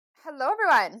Hello,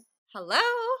 everyone. Hello.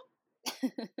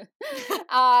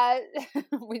 uh,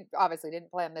 we obviously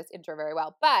didn't plan this intro very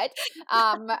well, but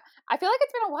I feel like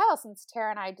it's been a while since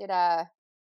Tara and I did a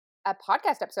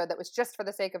podcast episode that was just for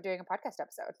the sake of doing a podcast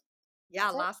episode. Yeah,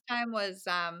 Was it? last time was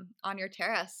on your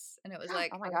terrace and it was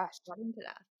like Oh I my was gosh. sweating to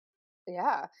death.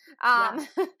 Yeah. Yeah.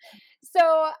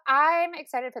 So I'm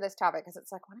excited for this topic because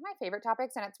it's like one of my favorite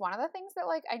topics, and it's one of the things that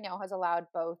I know has allowed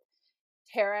both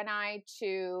Tara and I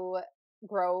to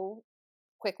grow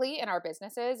quickly in our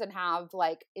businesses and have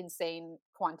insane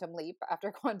quantum leap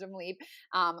after quantum leap.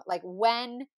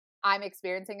 When I'm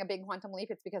experiencing a big quantum leap,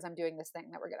 it's because I'm doing this thing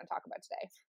that we're going to talk about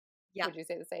today. Yeah. Would you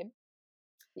say the same?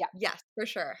 Yeah. Yes, for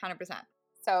sure. 100%.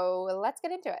 So let's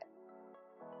get into it.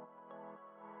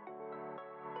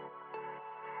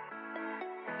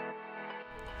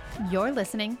 You're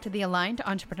listening to the Aligned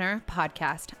Entrepreneur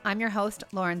Podcast. I'm your host,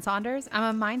 Lauren Saunders.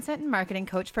 I'm a mindset and marketing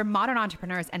coach for modern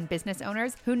entrepreneurs and business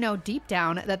owners who know deep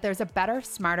down that there's a better,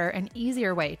 smarter, and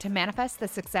easier way to manifest the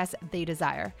success they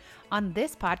desire. On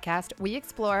this podcast, we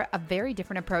explore a very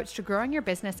different approach to growing your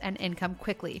business and income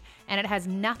quickly, and it has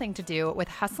nothing to do with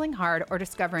hustling hard or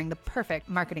discovering the perfect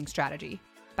marketing strategy.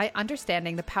 By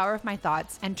understanding the power of my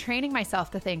thoughts and training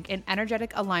myself to think in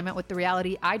energetic alignment with the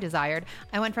reality I desired,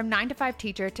 I went from 9-to-5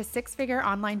 teacher to 6-figure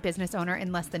online business owner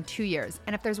in less than 2 years.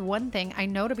 And if there's one thing I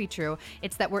know to be true,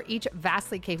 it's that we're each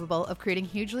vastly capable of creating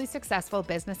hugely successful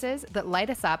businesses that light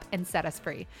us up and set us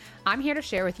free. I'm here to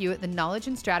share with you the knowledge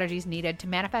and strategies needed to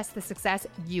manifest the success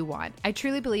you want. I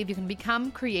truly believe you can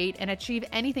become, create, and achieve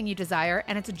anything you desire,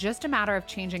 and it's just a matter of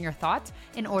changing your thoughts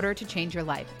in order to change your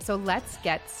life. So let's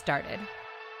get started.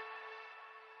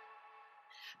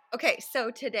 Okay, so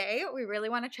today we really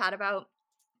want to chat about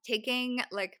taking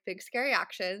big scary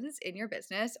actions in your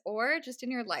business or just in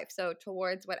your life. So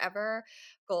towards whatever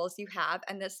goals you have.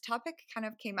 And this topic kind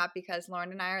of came up because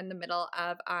Lauren and I are in the middle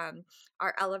of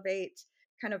our Elevate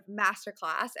kind of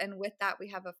masterclass. And with that, we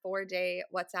have a 4-day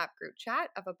WhatsApp group chat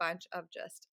of a bunch of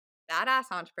just badass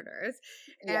entrepreneurs.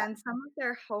 Yeah. And some of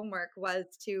their homework was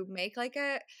to make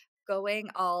a going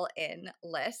all in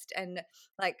list. And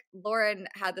Lauren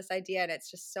had this idea, and it's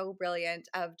just so brilliant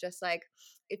of just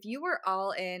if you were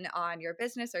all in on your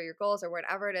business or your goals or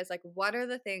whatever it is, what are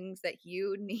the things that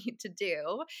you need to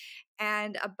do?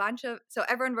 And so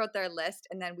everyone wrote their list,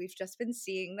 and then we've just been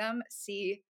seeing them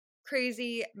see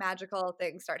crazy magical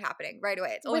things start happening right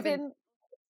away. It's only been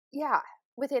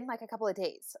within a couple of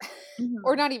days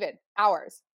or Mhm. not even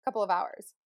hours, couple of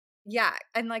hours. Yeah.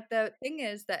 And the thing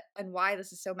is that, and why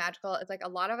this is so magical, is a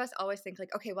lot of us always think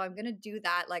okay, well, I'm going to do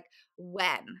that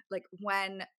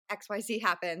when XYZ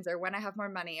happens, or when I have more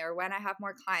money, or when I have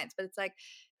more clients. But it's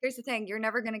here's the thing, you're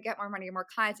never going to get more money or more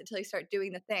clients until you start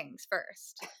doing the things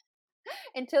first.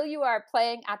 Until you are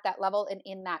playing at that level and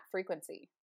in that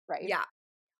frequency, right? Yeah.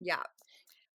 Yeah.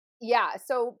 Yeah.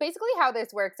 So basically how this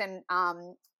works, and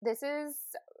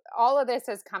all of this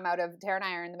has come out of Tara and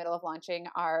I are in the middle of launching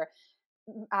our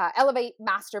Elevate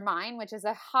Mastermind, which is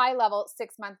a high level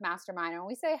 6-month mastermind. And when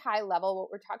we say high level,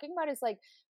 what we're talking about is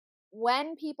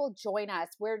when people join us,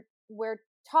 we're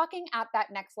talking at that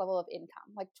next level of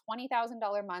income,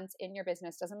 $20,000 months in your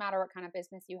business. Doesn't matter what kind of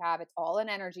business you have. It's all an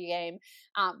energy game.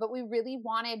 But we really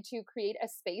wanted to create a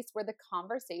space where the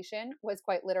conversation was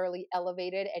quite literally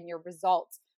elevated and your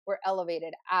results were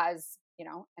elevated as,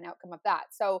 an outcome of that.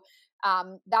 So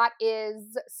that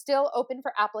is still open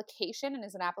for application and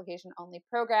is an application only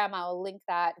program. We'll link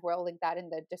that in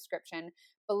the description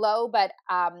below. But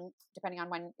depending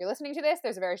on when you're listening to this,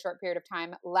 there's a very short period of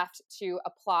time left to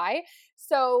apply.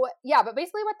 So yeah, but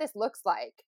basically what this looks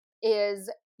like is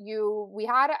we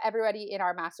had everybody in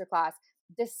our masterclass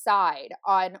decide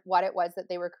on what it was that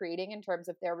they were creating in terms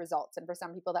of their results. And for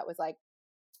some people that was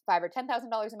 $5,000 or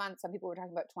 $10,000 a month. Some people were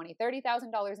talking about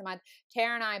 $20,000-$30,000 a month.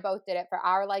 Tara and I both did it for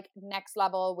our next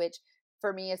level, which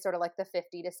for me is sort of the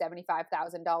 $50,000 to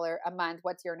 $75,000 a month.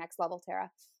 What's your next level,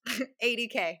 Tara?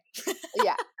 $80K.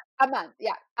 Yeah, a month.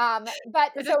 Yeah.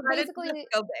 But We so decided to basically, just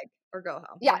go big or go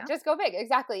home. yeah, just go big.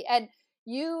 Exactly. And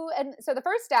so the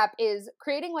first step is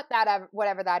creating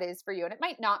whatever that is for you. And it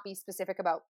might not be specific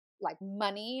about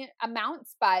money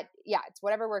amounts, but yeah, it's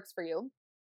whatever works for you.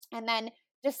 And then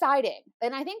deciding.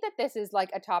 And I think that this is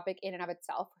a topic in and of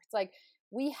itself. It's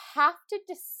we have to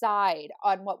decide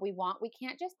on what we want. We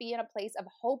can't just be in a place of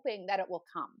hoping that it will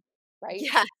come, right?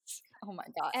 Yes. Oh my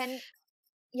God. And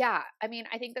yeah, I mean,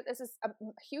 I think that this is a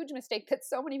huge mistake that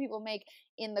so many people make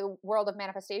in the world of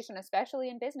manifestation, especially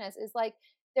in business, is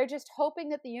they're just hoping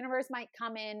that the universe might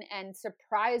come in and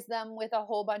surprise them with a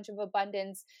whole bunch of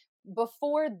abundance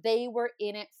before they were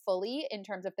in it fully in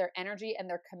terms of their energy and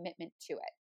their commitment to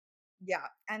it. Yeah.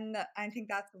 And I think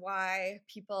that's why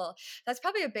that's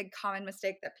probably a big common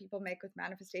mistake that people make with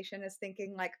manifestation is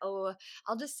thinking like, oh,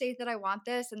 I'll just say that I want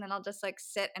this and then I'll just like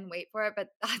sit and wait for it. But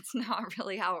that's not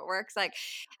really how it works. Like,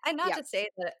 and not Yeah. to say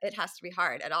that it has to be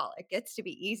hard at all. It gets to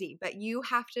be easy, but you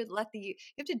have to you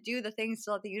have to do the things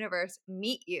to let the universe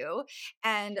meet you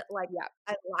and like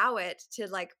Yeah. allow it to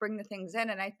like bring the things in.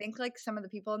 And I think like some of the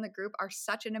people in the group are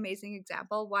such an amazing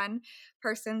example. One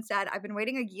person said, I've been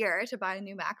waiting a year to buy a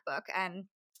new MacBook. And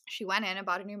she went in and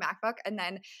bought a new MacBook. And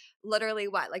then literally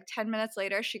like 10 minutes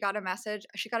later, she got a message.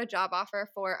 She got a job offer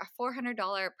for a $400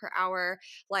 per hour,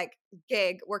 like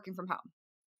gig working from home.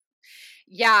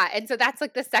 Yeah, and so that's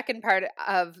like the second part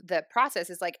of the process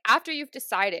is like after you've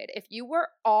decided, if you were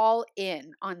all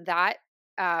in on that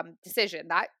decision,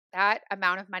 that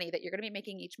amount of money that you're going to be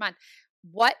making each month,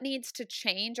 what needs to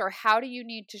change or how do you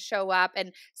need to show up?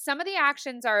 And some of the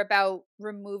actions are about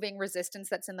removing resistance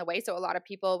that's in the way. So a lot of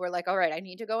people were like, all right, I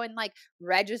need to go and like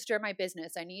register my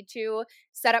business. I need to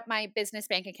set up my business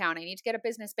bank account. I need to get a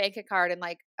business bank card and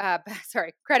like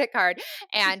sorry, credit card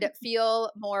and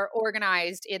feel more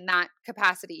organized in that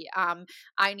capacity.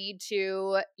 I need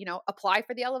to, apply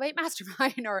for the Elevate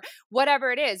Mastermind or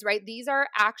whatever it is, right? These are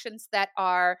actions that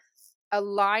are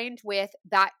aligned with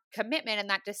that commitment and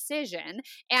that decision.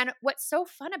 And what's so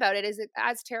fun about it is,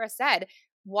 as Tara said,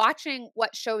 watching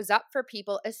what shows up for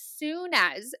people as soon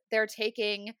as they're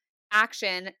taking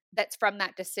action that's from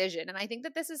that decision. And I think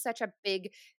that this is such a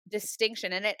big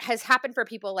distinction. And it has happened for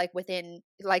people like within,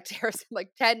 like Tara said,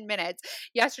 like 10 minutes.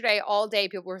 Yesterday, all day,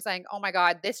 people were saying, oh my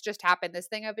God, this just happened. This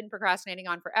thing I've been procrastinating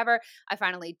on forever. I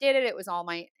finally did it. It was all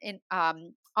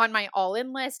on my all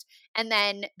in list. And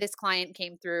then this client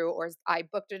came through, or I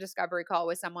booked a discovery call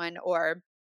with someone, or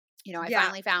I Yeah,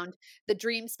 finally found the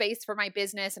dream space for my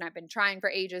business and I've been trying for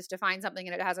ages to find something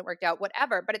and it hasn't worked out,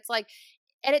 whatever. But it's like,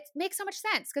 and it makes so much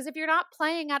sense because if you're not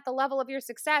playing at the level of your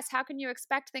success, how can you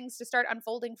expect things to start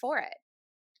unfolding for it?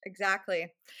 exactly.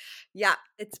 Yeah,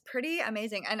 it's pretty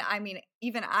amazing. And I mean,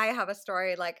 even I have a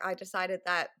story. Like, I decided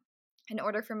that in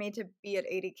order for me to be at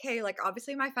 80K, like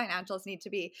obviously my financials need to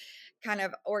be kind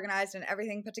of organized and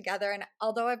everything put together. And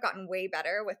although I've gotten way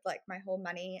better with like my whole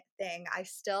money thing, I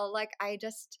still like, I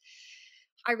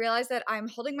realize that I'm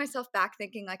holding myself back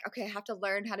thinking like, okay, I have to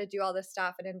learn how to do all this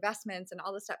stuff and investments and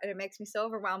all this stuff. And it makes me so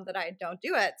overwhelmed that I don't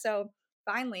do it. So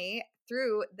finally,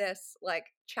 through this like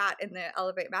chat in the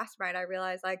Elevate Mastermind, I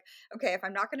realized like, okay, if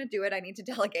I'm not going to do it, I need to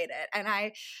delegate it. And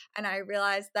I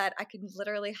realized that I can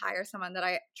literally hire someone that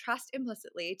I trust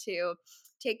implicitly to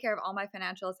take care of all my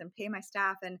financials and pay my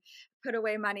staff and put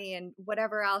away money and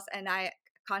whatever else. And I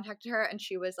contacted her and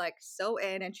she was like so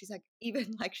in, and she's like, even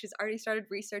like she's already started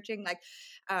researching like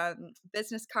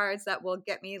business cards that will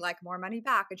get me like more money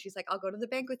back, and she's like, I'll go to the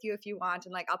bank with you if you want,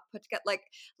 and like I'll put together like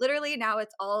literally now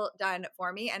it's all done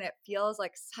for me, and it feels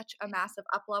like such a massive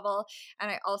up level.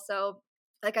 And I also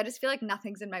like I just feel like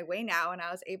nothing's in my way now, and I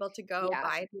was able to go Yeah.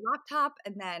 buy a new laptop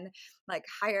and then like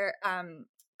hire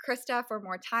Krista for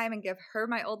more time and give her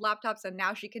my old laptop, so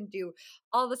now she can do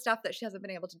all the stuff that she hasn't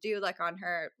been able to do like on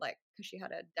her like because she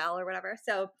had a Dell or whatever.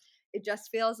 So it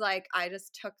just feels like I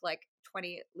just took like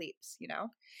 20 leaps, you know?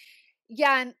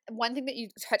 Yeah, and one thing that you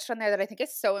touched on there that I think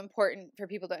is so important for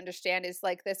people to understand is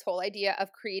like this whole idea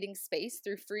of creating space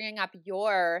through freeing up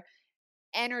your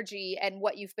energy and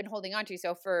what you've been holding on to.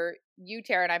 So for you,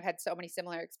 Tara, and I've had so many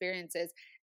similar experiences,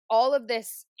 all of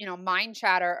this, mind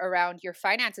chatter around your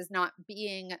finances not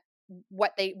being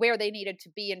where they needed to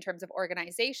be in terms of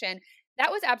organization,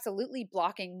 that was absolutely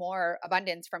blocking more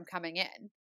abundance from coming in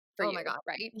for Oh my you, god.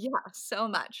 right? Yeah, so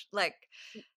much. Like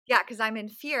yeah, because I'm in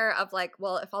fear of like,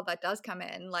 well, if all that does come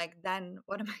in, like then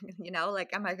what am I like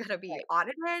am I gonna be Right.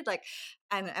 audited? Like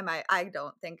and I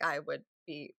don't think I would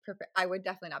be prepared. I would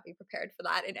definitely not be prepared for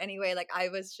that in any way. Like I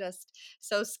was just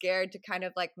so scared to kind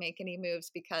of like make any moves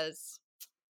because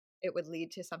it would lead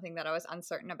to something that I was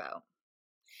uncertain about.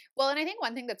 Well, and I think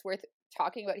one thing that's worth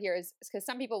talking about here is because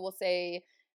some people will say,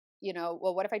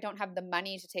 well, what if I don't have the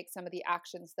money to take some of the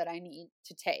actions that I need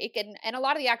to take? And a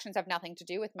lot of the actions have nothing to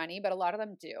do with money, but a lot of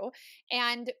them do.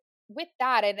 And with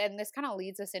that, and this kind of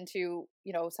leads us into,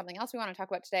 something else we want to talk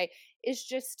about today is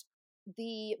just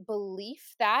the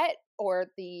belief that, or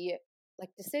the like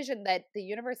decision that the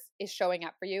universe is showing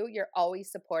up for you. You're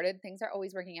always supported. Things are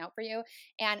always working out for you.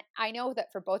 And I know that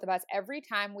for both of us, every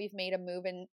time we've made a move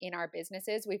in our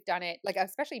businesses, we've done it like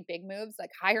especially big moves,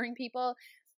 like hiring people.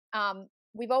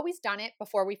 We've always done it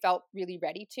before we felt really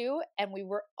ready to, and we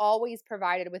were always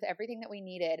provided with everything that we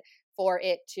needed for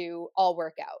it to all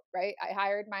work out, right?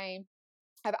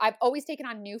 I've always taken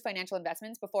on new financial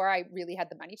investments before I really had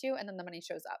the money to, and then the money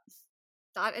shows up.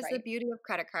 That is the right? beauty of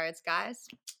credit cards, guys.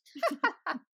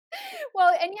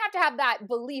 Well, and you have to have that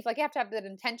belief, like you have to have that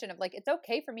intention of like, it's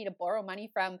okay for me to borrow money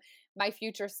from my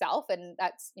future self. And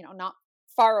that's, not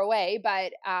far away,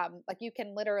 but like you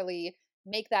can literally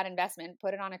make that investment,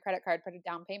 put it on a credit card, put a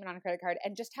down payment on a credit card,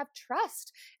 and just have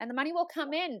trust. And the money will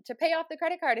come in to pay off the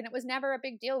credit card. And it was never a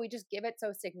big deal. We just give it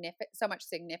so much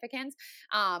significance.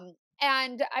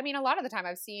 And I mean, a lot of the time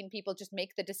I've seen people just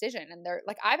make the decision and they're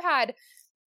like, I've had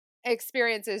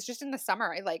experiences just in the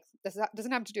summer. I like this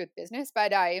doesn't have to do with business,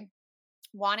 but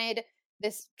wanted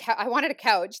I wanted a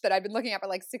couch that I'd been looking at for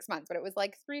like 6 months, but it was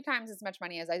like 3 times as much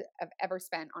money as I've ever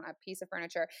spent on a piece of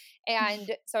furniture.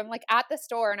 And so I'm like at the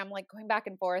store and I'm like going back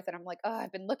and forth and I'm like, oh,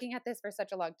 I've been looking at this for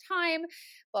such a long time,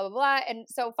 blah, blah, blah. And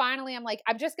so finally I'm like,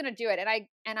 I'm just going to do it. And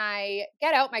I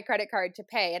get out my credit card to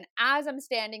pay. And as I'm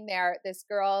standing there, this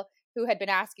girl who had been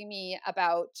asking me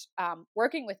about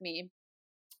working with me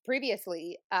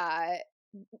previously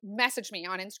messaged me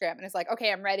on Instagram and it's like,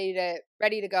 okay, I'm ready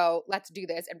to go. Let's do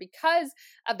this. And because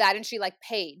of that, and she like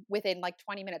paid within like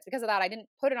 20 minutes. Because of that, I didn't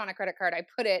put it on a credit card. I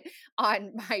put it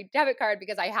on my debit card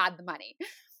because I had the money.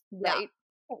 Yeah. Right.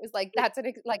 It was like,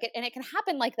 like it, and it can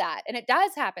happen like that. And it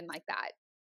does happen like that.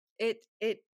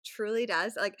 It truly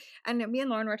does. Like, and me and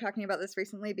Lauren were talking about this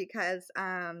recently because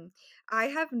I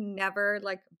have never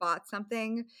like bought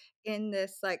something in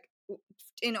this like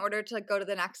in order to like go to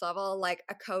the next level, like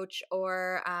a coach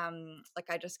or like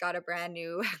I just got a brand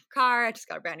new car, I just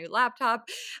got a brand new laptop,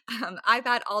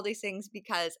 iPad, all these things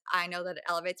because I know that it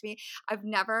elevates me. I've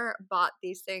never bought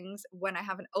these things when I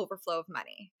have an overflow of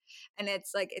money. And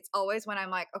it's like, it's always when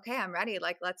I'm like, okay, I'm ready.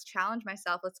 Like, let's challenge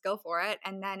myself. Let's go for it.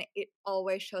 And then it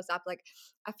always shows up. Like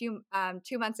 2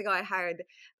 months ago, I hired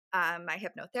my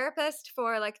hypnotherapist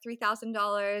for like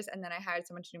 $3,000. And then I hired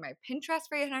someone to do my Pinterest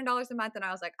for $800 a month. And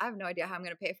I was like, I have no idea how I'm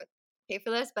going to pay for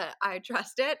this, but I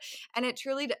trust it. And it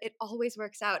truly, it always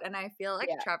works out. And I feel like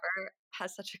Yeah. Trevor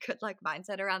has such a good like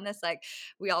mindset around this. Like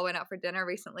we all went out for dinner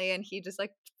recently and he just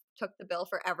like took the bill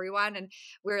for everyone and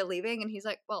we were leaving and he's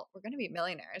like, well, we're going to be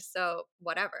millionaires. So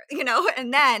whatever,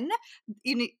 and then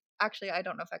you need, actually, I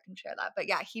don't know if I can share that, but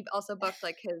yeah, he also booked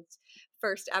like his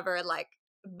first ever, like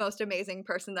most amazing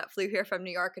person that flew here from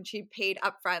New York and she paid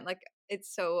upfront. Like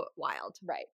it's so wild.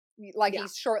 Right. Like Yeah.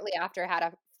 he's shortly after had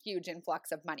a huge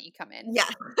influx of money come in. Yeah.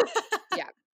 Yeah.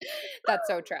 That's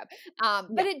so true. Yeah.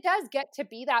 But it does get to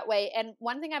be that way. And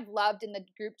one thing I've loved in the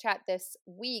group chat this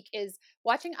week is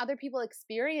watching other people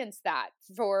experience that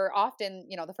for often,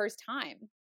 the first time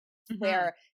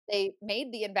where they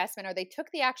made the investment or they took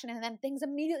the action and then things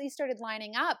immediately started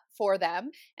lining up for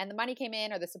them and the money came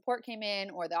in or the support came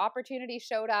in or the opportunity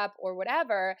showed up or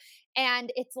whatever.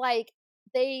 And it's like,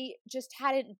 they just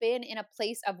hadn't been in a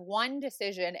place of one,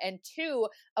 decision, and two,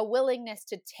 a willingness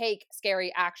to take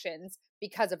scary actions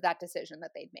because of that decision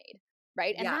that they'd made.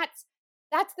 Right. And Yeah.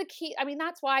 that's the key. I mean,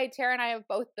 that's why Tara and I have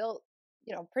both built,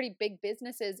 pretty big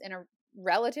businesses in a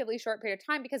relatively short period of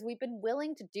time because we've been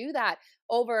willing to do that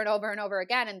over and over and over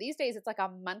again. And these days it's like a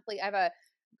monthly, I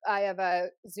have a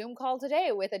Zoom call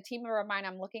today with a team member of mine.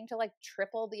 I'm looking to like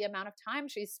triple the amount of time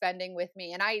she's spending with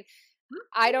me. And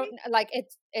I don't like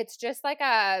it's just like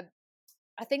a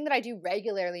thing that I do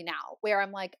regularly now where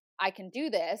I'm like, I can do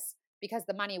this because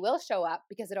the money will show up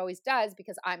because it always does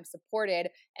because I'm supported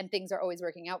and things are always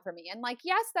working out for me. And like,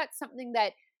 yes, that's something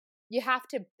that you have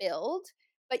to build,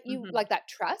 but you like that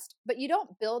trust, but you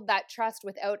don't build that trust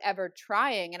without ever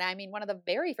trying. And I mean, one of the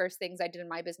very first things I did in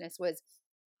my business was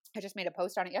I just made a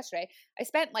post on it yesterday. I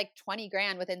spent like 20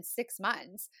 grand within 6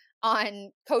 months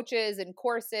on coaches and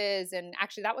courses. And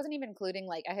actually that wasn't even including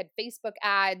like I had Facebook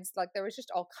ads, like there was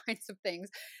just all kinds of things.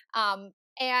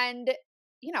 And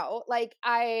like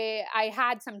I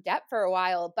had some debt for a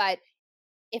while, but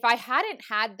if I hadn't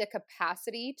had the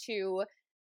capacity to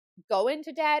go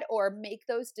into debt or make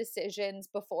those decisions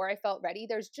before I felt ready,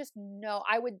 there's just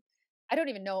I don't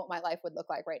even know what my life would look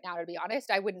like right now, to be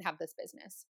honest. I wouldn't have this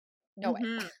business. No way.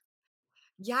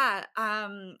 Yeah.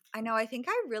 I know. I think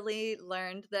I really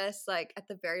learned this like at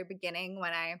the very beginning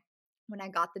when I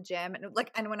got the gym and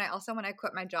like, and when I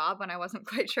quit my job when I wasn't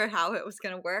quite sure how it was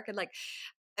going to work. And like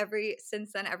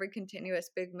since then, every continuous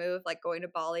big move, like going to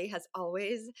Bali has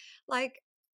always like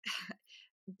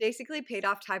basically paid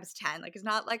off times 10. Like, it's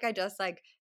not like I just like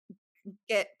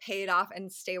get paid off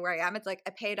and stay where I am. It's like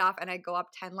I paid off and I go up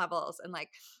 10 levels. And like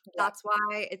Yeah. that's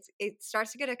why it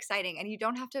starts to get exciting. And you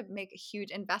don't have to make a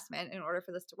huge investment in order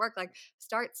for this to work. Like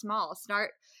start small.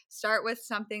 Start with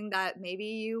something that maybe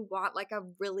you want, like a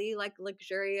really like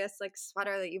luxurious like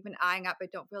sweater that you've been eyeing up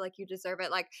but don't feel like you deserve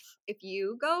it. Like if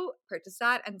you go purchase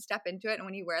that and step into it and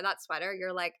when you wear that sweater,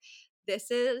 you're like,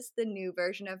 this is the new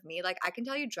version of me. Like, I can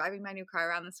tell you driving my new car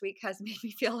around this week has made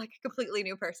me feel like a completely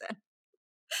new person.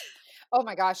 Oh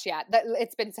my gosh, yeah.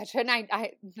 It's been such an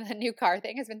the new car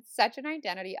thing has been such an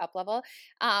identity up level.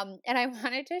 And I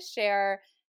wanted to share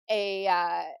a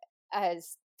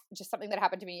as just something that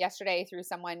happened to me yesterday through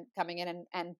someone coming in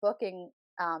and booking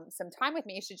some time with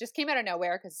me. She just came out of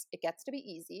nowhere because it gets to be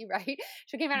easy, right?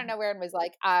 She came out of nowhere and was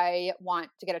like, "I want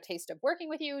to get a taste of working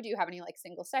with you. Do you have any like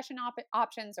single session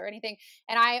options or anything?"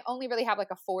 And I only really have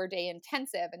like a 4-day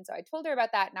intensive, and so I told her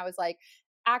about that, and I was like,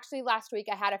 actually last week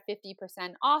I had a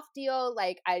 50% off deal.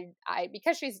 Like I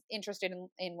because she's interested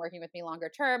in working with me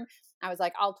longer term, I was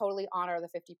like, I'll totally honor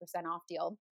the 50% off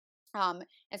deal. And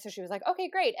so she was like, okay,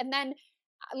 great. And then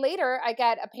later I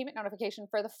get a payment notification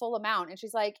for the full amount. And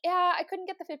she's like, yeah, I couldn't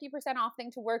get the 50% off thing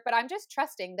to work, but I'm just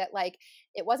trusting that like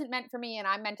it wasn't meant for me and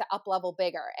I'm meant to up level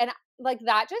bigger. And like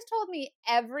that just told me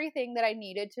everything that I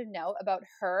needed to know about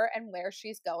her and where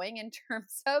she's going in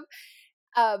terms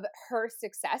of her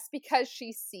success, because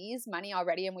she sees money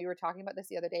already. And we were talking about this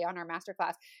the other day on our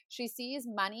masterclass. She sees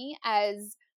money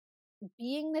as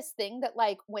being this thing that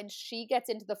like when she gets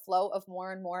into the flow of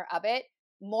more and more of it,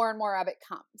 more and more of it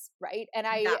comes, right? And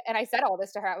Yeah. I said all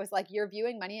this to her. I was like, you're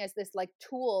viewing money as this like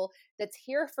tool that's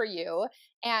here for you.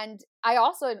 And I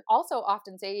also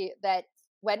often say that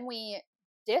when we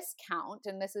discount,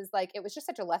 and this is like, it was just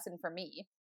such a lesson for me,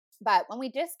 but when we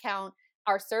discount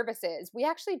our services, we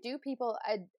actually do people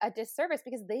a disservice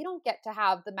because they don't get to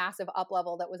have the massive up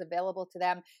level that was available to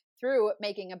them through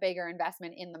making a bigger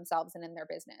investment in themselves and in their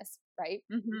business, right?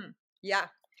 Yeah.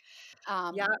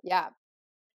 Yeah. Yeah.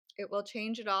 It will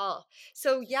change it all.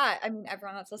 So yeah, I mean,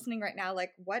 everyone that's listening right now,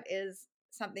 like, what is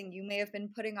something you may have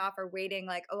been putting off or waiting,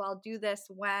 like, oh, I'll do this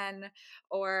when,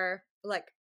 or like,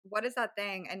 what is that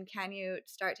thing? And can you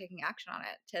start taking action on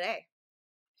it today?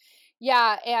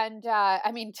 Yeah. And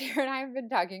I mean, Tara and I have been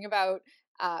talking about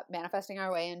manifesting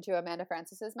our way into Amanda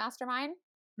Francis's mastermind,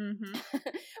 Mm-hmm.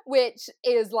 which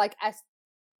is like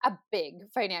a big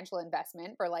financial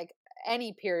investment for like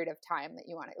any period of time that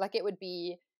you want it. Like it would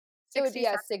be a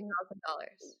 $67,000.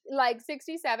 like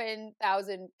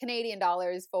 67,000 Canadian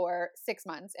dollars for 6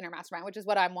 months in our mastermind, which is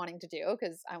what I'm wanting to do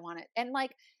because I want it. And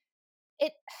like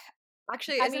it,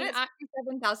 Actually, I isn't mean, it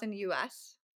 67,000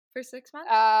 US for 6 months?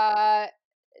 uh,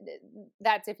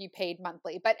 that's if you paid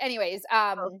monthly. But anyways,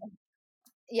 Okay.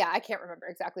 yeah, I can't remember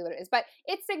exactly what it is, but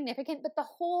it's significant. But the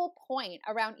whole point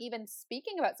around even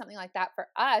speaking about something like that for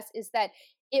us is that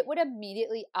it would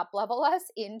immediately up level us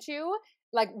into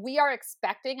like we are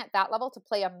expecting at that level to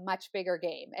play a much bigger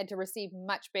game and to receive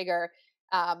much bigger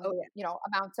Oh yeah.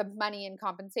 amounts of money and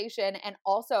compensation, and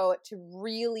also to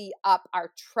really up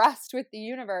our trust with the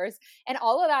universe. And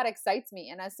all of that excites me.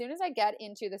 And as soon as I get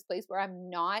into this place where I'm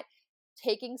not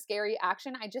taking scary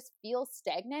action, I just feel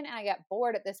stagnant and I get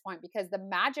bored at this point, because the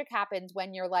magic happens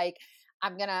when you're like,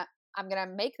 I'm going to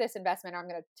make this investment, or I'm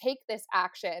going to take this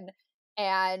action,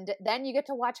 and then you get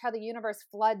to watch how the universe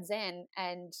floods in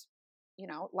and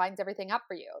lines everything up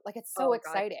for you. Like it's so Oh god.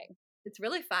 exciting. It's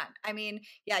really fun. I mean,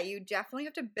 yeah, you definitely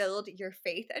have to build your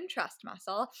faith and trust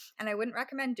muscle. And I wouldn't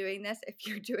recommend doing this if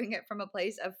you're doing it from a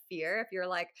place of fear. If you're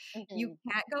like, you Mhm.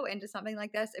 can't go into something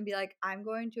like this and be like, I'm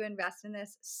going to invest in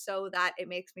this so that it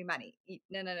makes me money.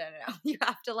 No, no, no, no, no. You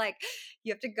have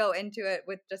to go into it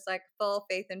with just like full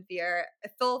faith and fear,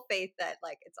 full faith that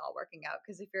like it's all working out.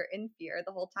 Because if you're in fear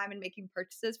the whole time and making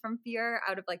purchases from fear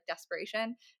out of like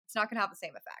desperation, it's not going to have the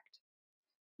same effect.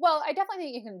 Well, I definitely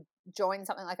think you can join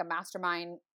something like a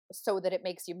mastermind so that it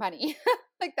makes you money.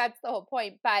 Like that's the whole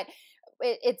point. But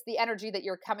it's the energy that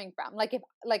you're coming from. Like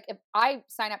if I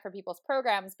sign up for people's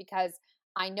programs because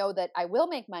I know that I will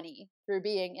make money through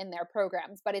being in their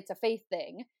programs, but it's a faith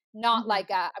thing, not Mhm.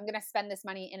 like I'm going to spend this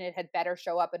money and it had better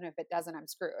show up, and if it doesn't, I'm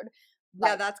screwed. Yeah,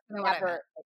 Like that's kind of what I meant. never.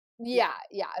 Yeah.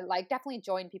 Yeah, yeah. Like definitely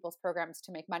join people's programs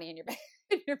to make money in your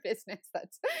in your business.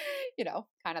 That's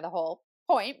kind of the whole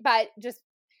point. But just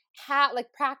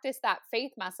like practice that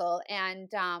faith muscle. And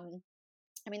I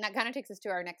mean that kind of takes us to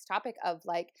our next topic of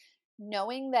like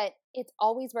knowing that it's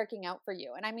always working out for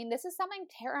you. And I mean this is something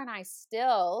Tara and I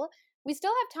still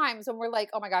have times when we're like,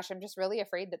 oh my gosh, I'm just really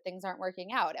afraid that things aren't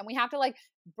working out, and we have to like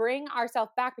bring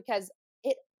ourselves back, because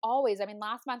it always, I mean,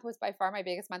 last month was by far my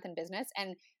biggest month in business,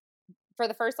 and for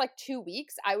the first like 2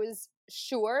 weeks, I was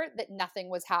sure that nothing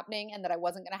was happening and that I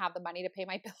wasn't going to have the money to pay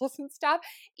my bills and stuff,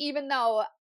 even though,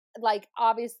 like,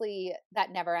 obviously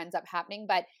that never ends up happening.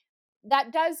 But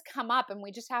that does come up, and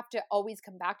we just have to always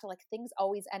come back to like things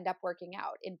always end up working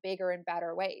out in bigger and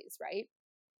better ways, right?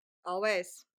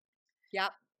 Always.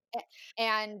 Yep.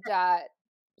 And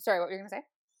sorry, what were you going to say?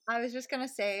 I was just gonna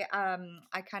say,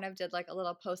 I kind of did like a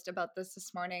little post about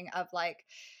this morning of like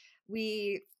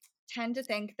we tend to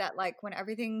think that like when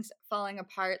everything's falling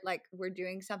apart, like we're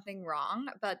doing something wrong,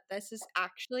 but this is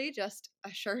actually just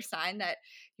a sure sign that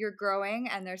you're growing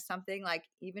and there's something like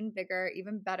even bigger,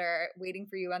 even better waiting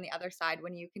for you on the other side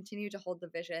when you continue to hold the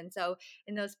vision. So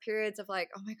in those periods of like,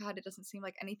 oh my God, it doesn't seem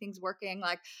like anything's working,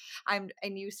 like and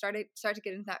you start to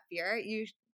get into that fear, you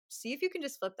see if you can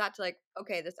just flip that to like,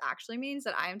 okay, this actually means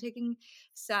that I am taking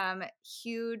some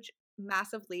huge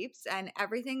massive leaps and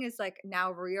everything is like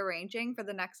now rearranging for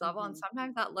the next level, and Mhm.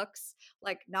 sometimes that looks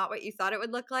like not what you thought it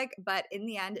would look like, but in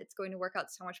the end it's going to work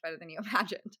out so much better than you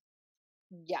imagined.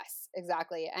 Yes,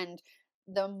 exactly. And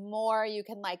the more you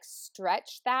can like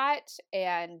stretch that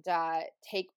and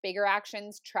take bigger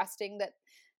actions, trusting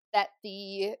that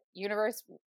the universe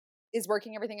is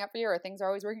working everything out for you, or things are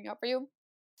always working out for you,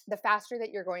 the faster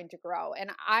that you're going to grow.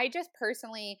 And I just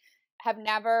personally have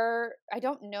never, I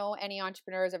don't know any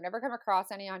entrepreneurs, I've never come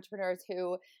across any entrepreneurs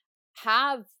who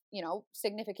have,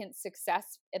 significant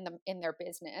success in their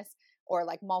business, or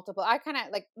like multiple, I kind of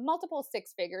like multiple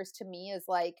six figures to me is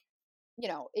like,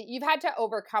 you've had to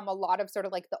overcome a lot of sort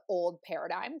of like the old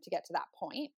paradigm to get to that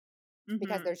point,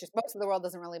 because Hmm. there's just most of the world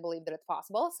doesn't really believe that it's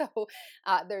possible. So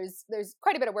there's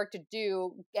quite a bit of work to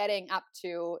do getting up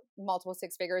to multiple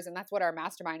six figures, and that's what our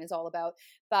mastermind is all about.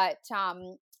 But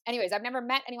anyways, I've never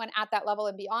met anyone at that level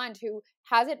and beyond who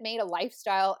hasn't made a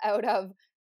lifestyle out of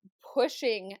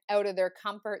pushing out of their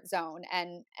comfort zone,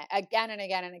 and again and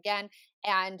again and again,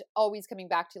 and always coming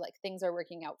back to like, things are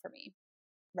working out for me,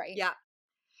 right? Yeah.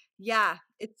 Yeah,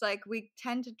 it's like we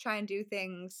tend to try and do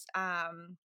things,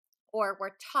 or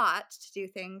we're taught to do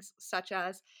things such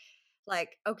as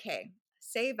like, okay,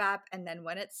 save up and then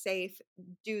when it's safe,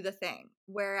 do the thing.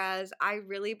 Whereas I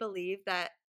really believe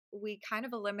that we kind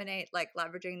of eliminate like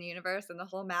leveraging the universe and the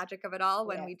whole magic of it all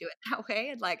when Yes. we do it that way.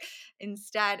 And like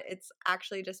instead, it's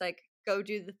actually just like go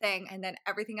do the thing and then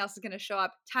everything else is going to show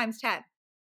up times 10.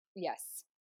 Yes.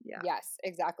 Yeah. Yes,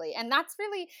 exactly. And that's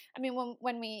really, I mean,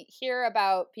 when we hear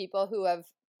about people who have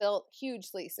built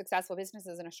hugely successful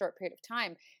businesses in a short period of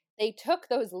time, they took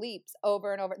those leaps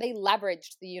over and over. They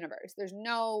leveraged the universe. There's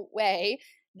no way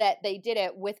that they did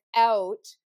it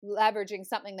without leveraging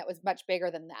something that was much bigger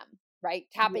than them, right?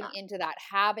 Tapping Yeah. into that,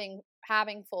 having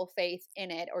full faith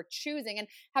in it, or choosing. And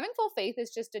having full faith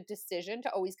is just a decision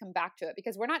to always come back to it,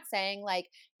 because we're not saying like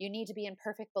you need to be in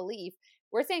perfect belief.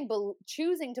 We're saying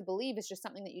choosing to believe is just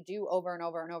something that you do over and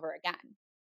over and over again.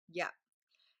 Yeah.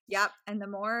 Yep. And the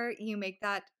more you make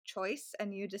that choice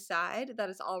and you decide that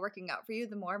it's all working out for you,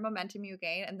 the more momentum you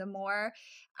gain and the more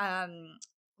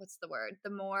what's the word?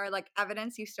 The more like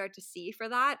evidence you start to see for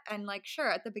that. And like sure,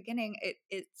 at the beginning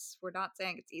it's we're not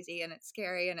saying it's easy and it's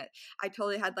scary and I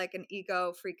totally had like an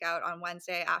ego freak out on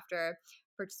Wednesday after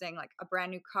purchasing like a brand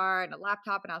new car and a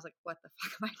laptop and I was like what the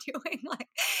fuck am I doing? Like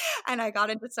and I got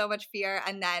into so much fear.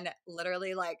 And then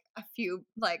literally like a few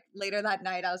like later that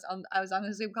night, I was on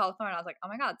a Zoom call with Lauren. I was like, oh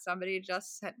my God, somebody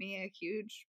just sent me a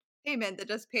huge payment that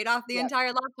just paid off the Yep.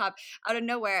 entire laptop out of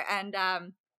nowhere. And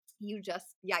you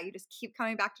just keep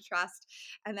coming back to trust.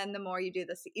 And then the more you do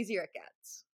this, the easier it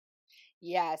gets.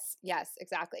 Yes, yes,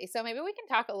 exactly. So maybe we can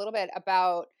talk a little bit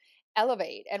about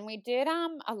Elevate. And we did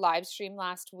a live stream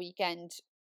last weekend,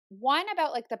 one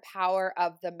about like the power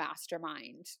of the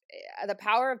mastermind, the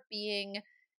power of being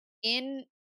in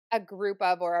a group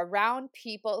of, or around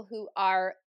people who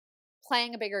are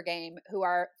playing a bigger game, who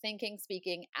are thinking,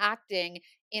 speaking, acting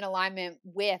in alignment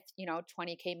with,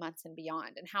 20K months and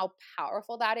beyond, and how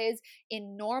powerful that is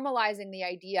in normalizing the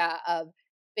idea of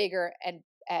bigger and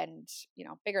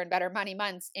bigger and better money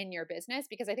months in your business.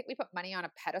 Because I think we put money on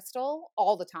a pedestal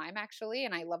all the time, actually.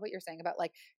 And I love what you're saying about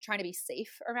like trying to be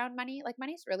safe around money. Like,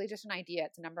 money's really just an idea,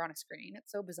 it's a number on a screen.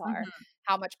 It's so bizarre Mhm.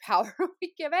 how much power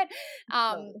we give it.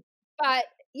 um Totally. but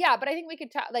yeah, but I think we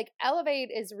could talk, like, Elevate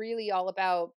is really all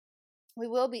about,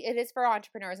 it is for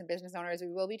entrepreneurs and business owners.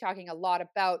 We will be talking a lot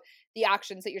about the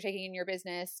actions that you're taking in your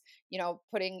business,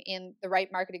 putting in the right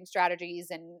marketing strategies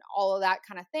and all of that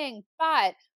kind of thing.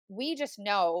 But we just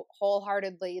know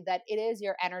wholeheartedly that it is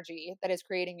your energy that is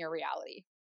creating your reality,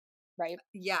 right?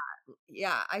 Yeah,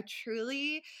 yeah, I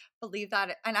truly believe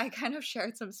that. And I kind of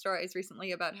shared some stories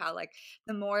recently about how, like,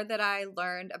 the more that I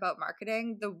learned about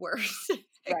marketing, the worse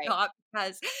it Right. got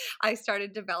because I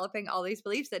started developing all these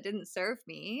beliefs that didn't serve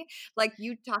me. Like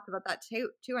you talked about that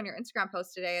too on your Instagram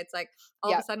post today. It's like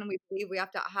all of a Yep. sudden we believe we have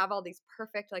to have all these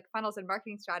perfect like funnels and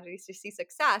marketing strategies to see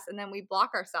success, and then we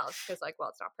block ourselves because like, well,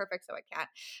 it's not perfect, so I can't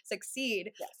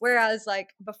succeed. Yes. Whereas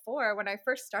like before, when I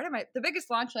first started the biggest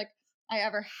launch, like I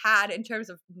ever had in terms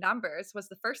of numbers was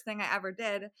the first thing I ever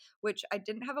did, which I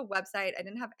didn't have a website. I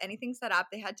didn't have anything set up.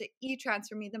 They had to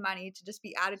e-transfer me the money to just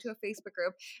be added to a Facebook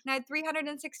group. And I had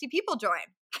 360 people join.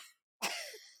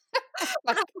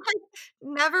 I've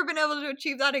never been able to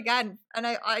achieve that again. And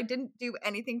I didn't do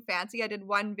anything fancy. I did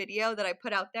one video that I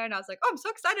put out there and I was like, oh, I'm so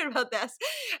excited about this.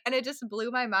 And it just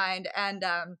blew my mind. And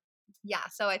yeah,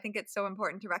 so I think it's so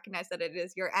important to recognize that it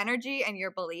is your energy and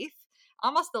your belief.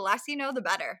 Almost the less you know, the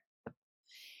better.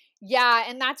 Yeah,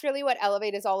 and that's really what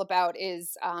Elevate is all about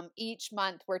is each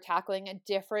month we're tackling a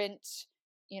different,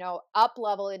 up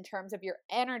level in terms of your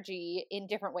energy in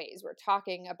different ways.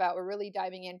 We're really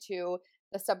diving into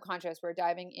the subconscious. We're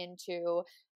diving into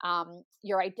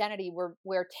your identity.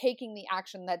 We're taking the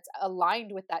action that's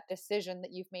aligned with that decision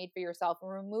that you've made for yourself.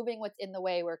 We're removing what's in the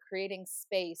way. We're creating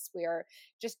space. We're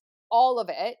just all of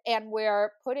it. And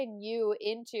we're putting you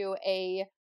into a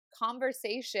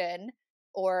conversation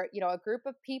or a group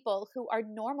of people who are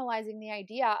normalizing the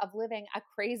idea of living a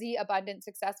crazy abundant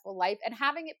successful life and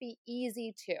having it be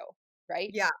easy too, right?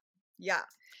 Yeah. Yeah.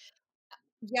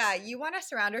 Yeah, you want to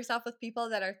surround yourself with people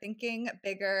that are thinking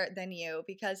bigger than you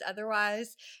because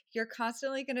otherwise you're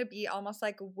constantly going to be almost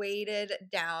like weighted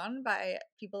down by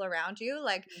people around you.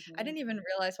 Like, I Mhm. didn't even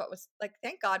realize what was like,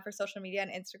 thank God for social media and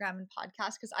Instagram and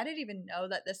podcasts because I didn't even know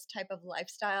that this type of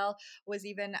lifestyle was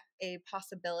even a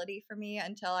possibility for me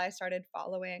until I started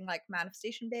following like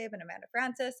Manifestation Babe and Amanda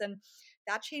Francis. And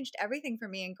that changed everything for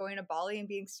me. And going to Bali and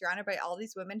being surrounded by all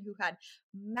these women who had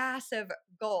massive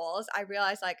goals, I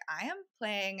realized like I am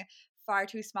playing far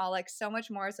too small. Like so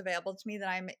much more is available to me than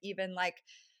I'm even like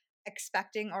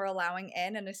expecting or allowing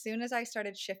in. And as soon as I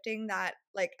started shifting that,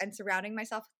 like, and surrounding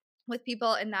myself with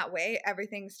people in that way,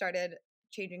 everything started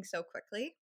changing so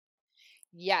quickly.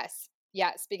 Yes.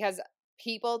 Yes, because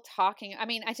people talking, I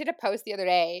mean, I did a post the other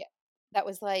day that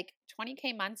was like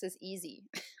 20K months is easy.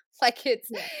 Like Yeah.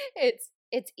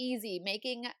 it's easy.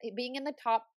 Being in the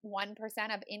top 1%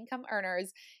 of income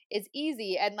earners is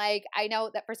easy. And like I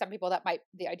know that for some people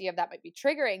the idea of that might be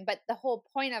triggering, but the whole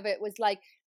point of it was like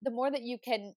the more that you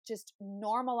can just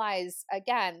normalize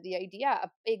again the idea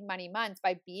of big money months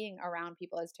by being around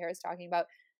people as Tara's talking about,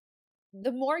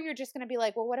 the more you're just going to be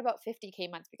like, well, what about 50K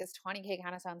months? Because 20K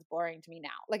kind of sounds boring to me now.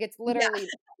 Like it's Yeah. literally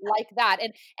like that.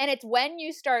 And it's when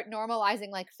you start normalizing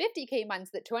like 50K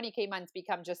months that 20K months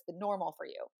become just the normal for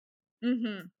you,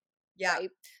 Mm-hmm. Yeah.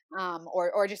 right?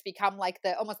 Or just become like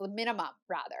the almost the minimum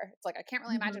rather. It's like I can't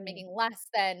really imagine Mm-hmm. making less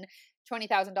than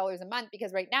 $20,000 a month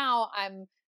because right now I'm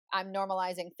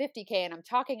normalizing 50K and I'm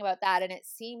talking about that and it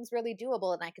seems really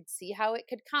doable and I could see how it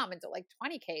could come into like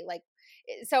 20K. Like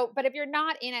so, but if you're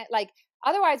not in it, like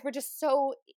otherwise we're just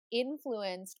so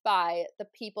influenced by the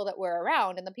people that we're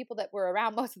around, and the people that we're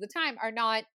around most of the time are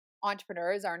not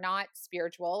entrepreneurs, are not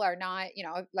spiritual, are not,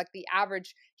 like the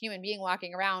average human being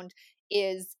walking around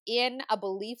is in a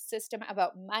belief system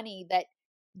about money that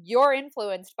you're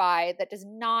influenced by that does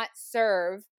not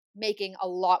serve making a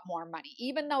lot more money,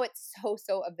 even though it's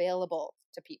so available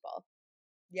to people.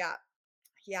 Yeah.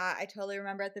 Yeah, I totally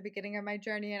remember at the beginning of my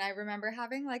journey, and I remember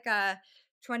having like a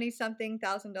 20 something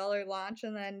 $1,000 launch,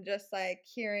 and then just like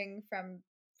hearing from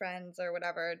friends or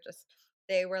whatever, just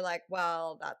they were like,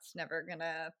 well, that's never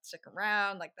gonna stick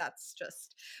around. Like, that's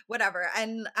just whatever.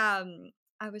 And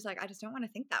I was like, I just don't want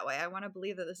to think that way. I want to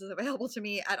believe that this is available to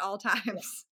me at all Yeah.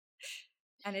 times.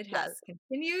 And it has Yes.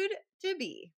 continued to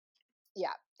be.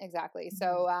 Yeah, exactly. Mhm.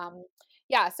 So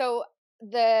yeah, so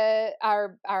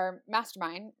our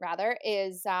mastermind rather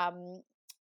is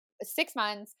 6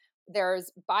 months.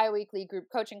 There's bi-weekly group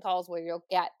coaching calls where you'll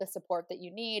get the support that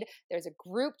you need. There's a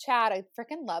group chat. I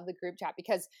freaking love the group chat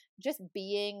because just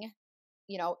being,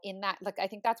 in that, like, I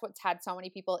think that's what's had so many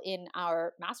people in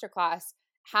our masterclass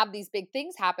have these big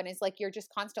things happen is like you're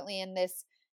just constantly in this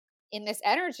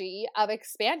energy of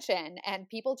expansion and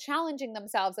people challenging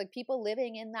themselves, like people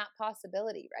living in that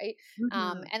possibility, right?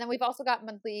 Mhm. And then we've also got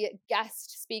monthly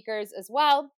guest speakers as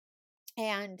well.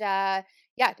 And yeah,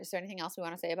 is there anything else we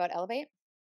want to say about Elevate?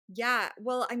 Yeah.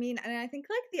 Well, I mean, and I think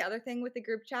like the other thing with the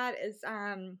group chat is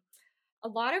a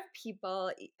lot of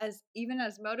people as even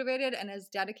as motivated and as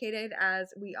dedicated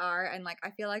as we are, and like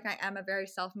I feel like I am a very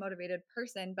self-motivated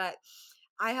person, but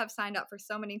I have signed up for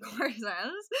so many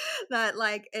courses that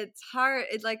like it's hard.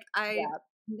 It's like I Yeah.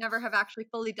 never have actually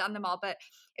fully done them all. But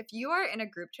if you are in a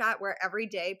group chat where every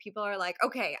day people are like,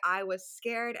 okay, I was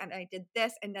scared and I did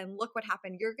this and then look what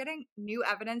happened, you're getting new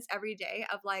evidence every day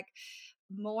of like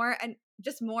more and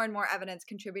just more and more evidence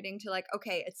contributing to like,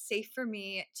 okay, it's safe for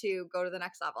me to go to the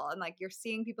next level. And like you're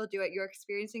seeing people do it, you're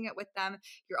experiencing it with them,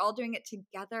 you're all doing it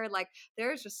together. Like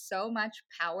there's just so much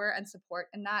power and support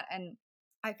in that. And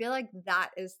I feel like that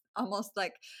is almost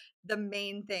like the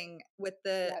main thing with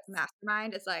the Yes.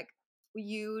 mastermind is like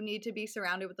you need to be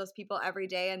surrounded with those people every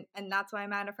day. And that's why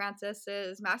Amanda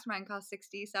Francis's mastermind costs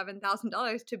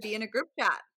 $67,000 to be in a group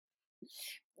chat.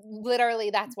 Literally,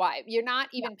 that's why. You're not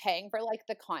even paying for like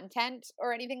the content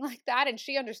or anything like that. And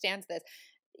she understands this.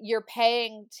 You're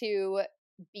paying to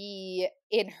be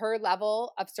in her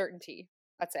level of certainty.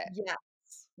 That's it. Yes.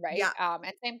 Right. Yeah.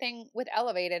 And same thing with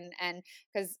Elevate, and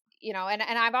because, and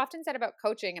I've often said about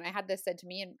coaching, and I had this said to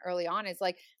me early on, is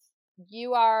like,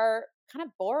 you are kind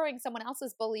of borrowing someone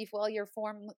else's belief while you're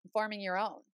forming your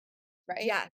own. Right.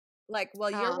 Yes. Like,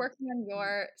 while you're Um, working on mhm.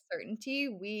 your certainty,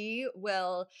 we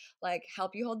will like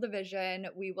help you hold the vision.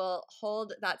 We will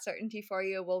hold that certainty for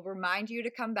you. We'll remind you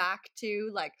to come back to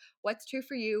like what's true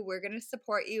for you. We're going to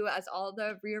support you as all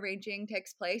the rearranging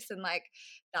takes place. And like,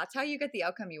 that's how you get the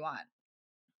outcome you want.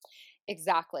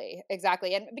 Exactly,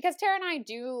 exactly. And because Tara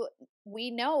and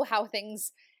we know how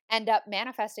things end up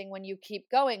manifesting when you keep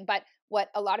going. But what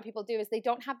a lot of people do is they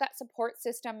don't have that support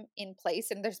system in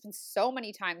place. And there's been so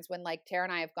many times when like Tara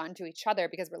and I have gone to each other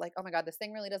because we're like, oh my God, this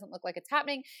thing really doesn't look like it's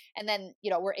happening. And then,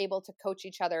 we're able to coach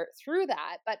each other through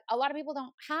that. But a lot of people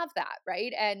don't have that.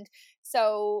 Right. And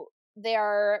so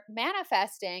they're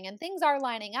manifesting and things are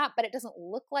lining up, but it doesn't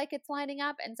look like it's lining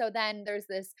up. And so then there's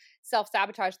this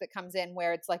self-sabotage that comes in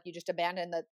where it's like you just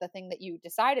abandon the thing that you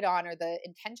decided on or the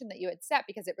intention that you had set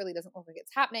because it really doesn't look like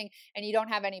it's happening, and you don't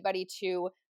have anybody to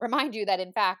remind you that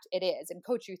in fact it is and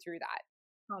coach you through that.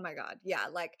 Oh my God. Yeah.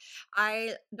 Like,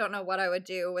 I don't know what I would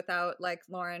do without like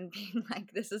Lauren being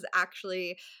like, this is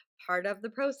actually part of the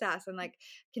process, and like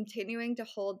continuing to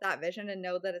hold that vision and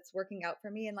know that it's working out for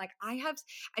me. And like,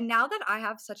 and now that I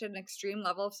have such an extreme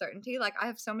level of certainty, like I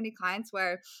have so many clients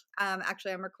where,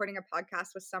 actually I'm recording a podcast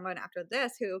with someone after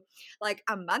this who like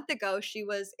a month ago, she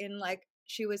was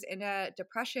in a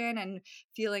depression and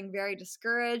feeling very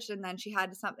discouraged. And then she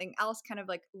had something else kind of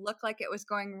like look like it was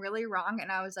going really wrong.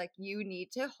 And I was like, you need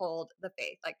to hold the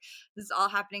faith. Like, this is all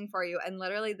happening for you. And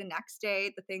literally the next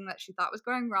day, the thing that she thought was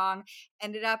going wrong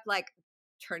ended up like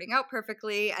turning out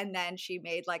perfectly. And then she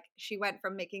went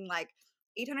from making like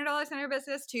 $800 in her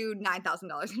business to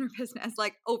 $9,000 in her business,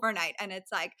 like overnight. And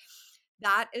it's like,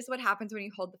 that is what happens when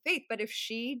you hold the faith. But if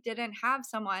she didn't have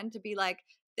someone to be like,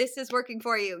 this is working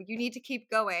for you, you need to keep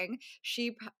going,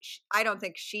 I don't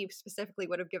think she specifically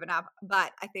would have given up,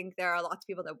 but I think there are lots of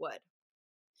people that would.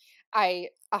 I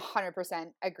 100%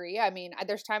 agree. I mean,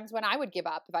 there's times when I would give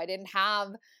up if I didn't have,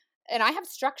 and I have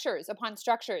structures upon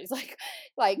structures,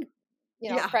 like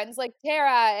Yeah. friends like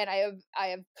Tara, and I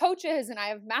have coaches, and I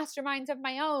have masterminds of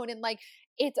my own, and like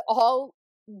it's all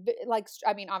like,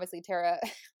 I mean, obviously Tara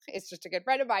is just a good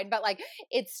friend of mine, but like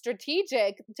it's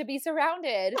strategic to be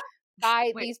surrounded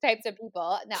by Wait. these types of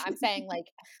people. Now I'm saying like,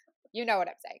 you know what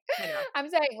I'm saying. I know. I'm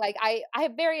saying like I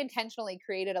have very intentionally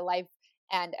created a life,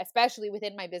 and especially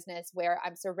within my business, where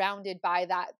I'm surrounded by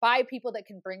people that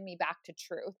can bring me back to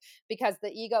truth, because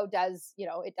the ego does,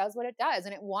 it does what it does,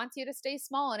 and it wants you to stay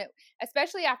small, and it,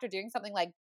 especially after doing something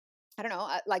like, I don't know,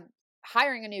 like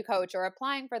hiring a new coach or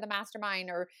applying for the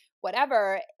mastermind or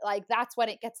whatever, like that's when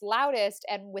it gets loudest.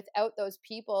 And without those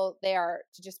people there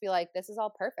to just be like, this is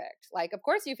all perfect. Like, of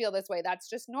course you feel this way. That's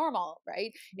just normal,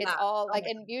 right? It's Yeah. all Oh like,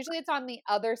 my and usually it's on the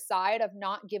other side of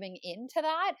not giving in to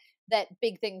that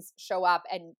big things show up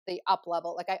and they up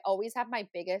level. Like I always have my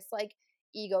biggest like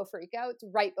ego freakouts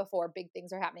right before big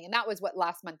things are happening. And that was what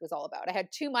last month was all about. I had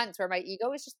 2 months where my ego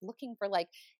was just looking for like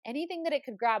anything that it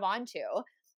could grab onto.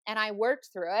 And I worked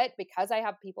through it because I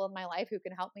have people in my life who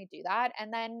can help me do that.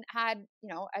 And then had,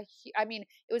 I mean,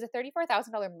 it was a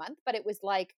 $34,000 month, but it was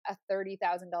like a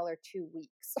 $30,000 2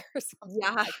 weeks or something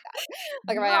Yeah. like that.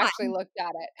 Like if I Yeah. actually looked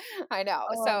at it, I know.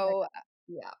 Oh my So God.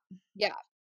 Yeah. yeah.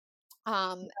 I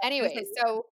was gonna Anyways, say,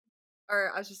 so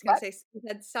or I was just gonna what? say, you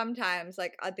said sometimes,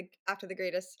 like after the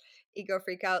greatest ego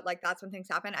freak out, like that's when things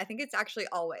happen. I think it's actually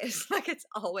always, like it's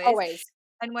always. Always.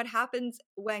 And what happens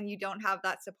when you don't have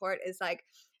that support is like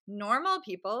normal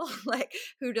people, like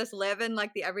who just live in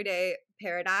like the everyday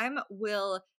paradigm,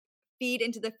 will feed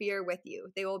into the fear with you.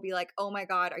 They will be like, oh my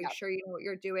God, are you Yeah. sure you know what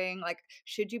you're doing? Like,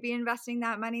 should you be investing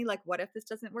that money? Like, what if this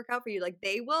doesn't work out for you? Like,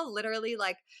 they will literally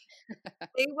like,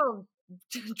 they will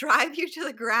drive you to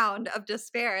the ground of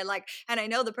despair. Like, and I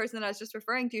know the person that I was just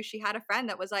referring to, she had a friend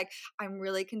that was like, I'm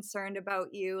really concerned about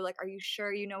you. Like, are you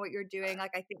sure you know what you're doing?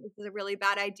 Like, I think this is a really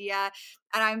bad idea.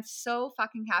 And I'm so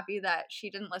fucking happy that she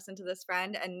didn't listen to this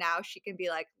friend. And now she can be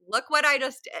like, look what I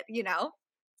just did, you know?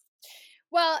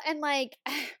 Well, and like,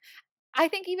 I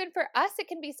think even for us, it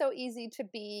can be so easy to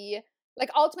be like,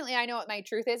 ultimately, I know what my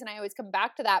truth is, and I always come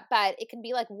back to that, but it can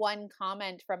be like one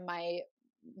comment from my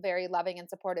very loving and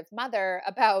supportive mother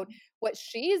about what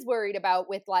she's worried about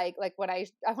with like when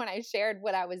I shared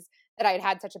that I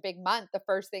had such a big month, the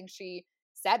first thing she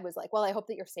said was like, well, I hope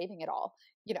that you're saving it all,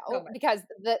 Oh my, because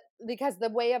the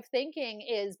way of thinking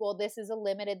is, well, this is a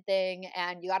limited thing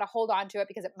and you got to hold on to it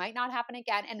because it might not happen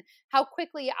again. And how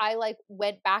quickly I like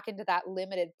went back into that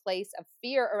limited place of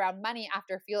fear around money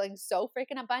after feeling so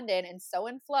freaking abundant and so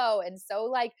in flow and so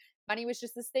like money was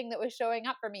just this thing that was showing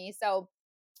up for me. So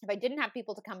if I didn't have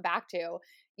people to come back to,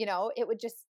 it would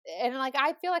just, and like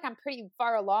I feel like I'm pretty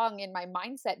far along in my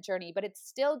mindset journey, but it's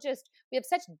still just, we have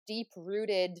such deep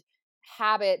rooted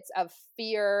habits of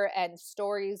fear and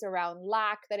stories around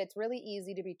lack that it's really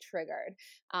easy to be triggered.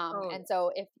 oh And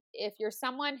so if you're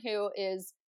someone who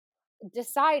is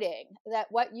deciding that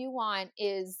what you want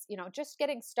is, just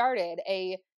getting started,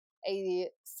 a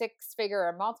six figure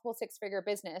or multiple six figure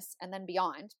business and then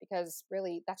beyond, because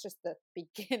really that's just the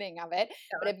beginning of it.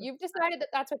 But if yeah. you've decided that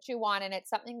that's what you want and it's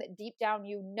something that deep down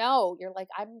you're like,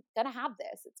 I'm gonna have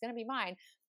this, it's gonna be mine,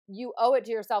 you owe it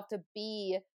to yourself to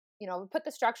be, put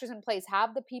the structures in place,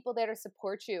 have the people there to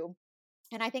support you.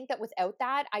 And I think that without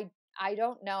that, I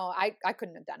don't know, I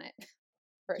couldn't have done it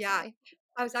Yeah. personally.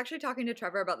 I was actually talking to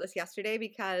Trevor about this yesterday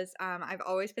because I've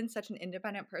always been such an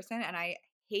independent person and I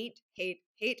hate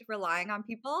relying on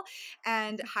people.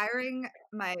 And hiring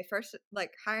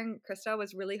Krista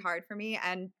was really hard for me.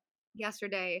 And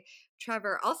yesterday,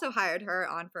 Trevor also hired her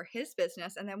on for his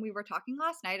business. And then we were talking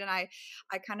last night and I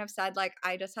kind of said, like,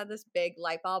 I just had this big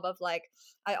light bulb of like,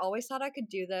 I always thought I could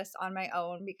do this on my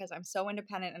own because I'm so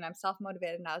independent and I'm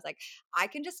self-motivated. And I was like, I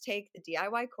can just take the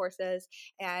DIY courses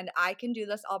and I can do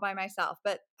this all by myself.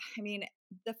 But I mean,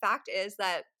 the fact is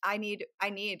that I need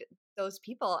those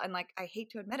people, and like I hate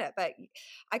to admit it, but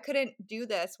I couldn't do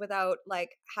this without like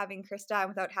having Krista and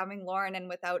without having Lauren and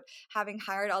without having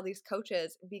hired all these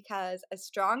coaches, because as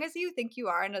strong as you think you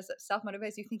are and as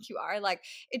self-motivated as you think you are, like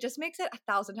it just makes it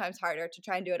 1,000 times harder to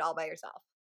try and do it all by yourself.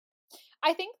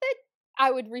 I think that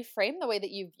I would reframe the way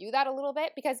that you view that a little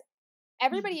bit, because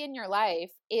everybody in your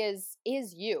life is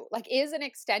you, like is an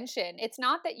extension. It's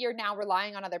not that you're now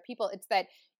relying on other people, it's that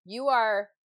you are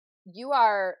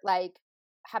like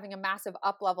having a massive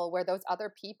up level where those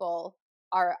other people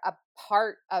are a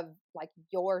part of like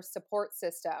your support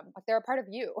system, like they're a part of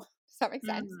you. Does that make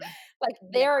sense? Mhm. Like Yeah.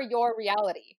 they're your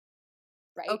reality,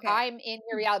 right? Okay. I'm in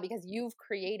your reality because you've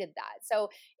created that. So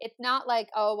it's not like,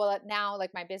 oh, well, now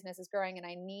like my business is growing and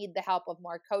I need the help of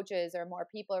more coaches or more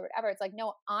people or whatever. It's like,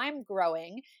 no, I'm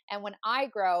growing. And when I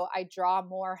grow, I draw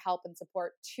more help and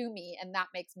support to me. And that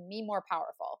makes me more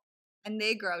powerful. And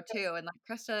they grow too. And like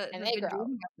Krista And has they been grow.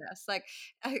 dreaming of this. Like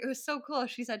it was so cool.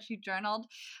 She said she journaled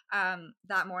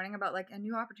that morning about like a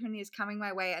new opportunity is coming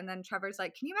my way. And then Trevor's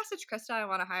like, can you message Krista? I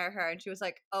want to hire her. And she was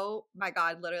like, oh my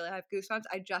God, literally I have goosebumps.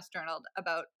 I just journaled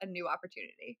about a new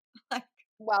opportunity. Like,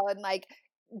 Well, and like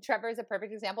Trevor is a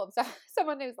perfect example of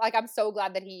someone who's like, I'm so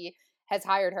glad that he has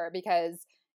hired her, because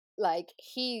like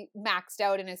he maxed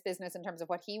out in his business in terms of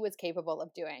what he was capable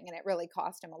of doing. And it really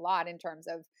cost him a lot in terms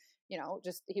of,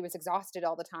 just he was exhausted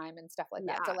all the time and stuff like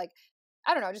that. So yeah, like,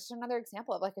 I don't know, just another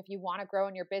example of like, if you want to grow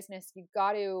in your business, you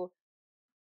got to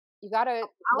all the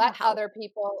let help. other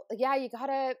people, yeah, you got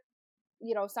to,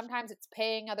 sometimes it's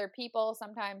paying other people,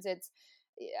 sometimes it's,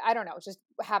 I don't know, just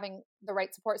having the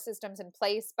right support systems in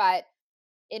place, but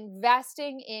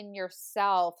investing in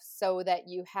yourself so that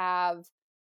you have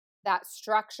that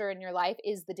structure in your life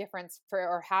is the difference for,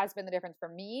 or has been the difference for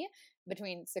me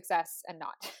between success and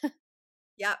not.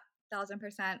 Yep.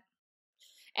 1,000%.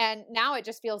 And now it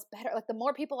just feels better. Like the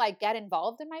more people I get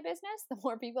involved in my business, the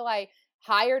more people I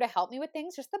hire to help me with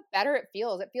things, just the better it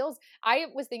feels. It feels, I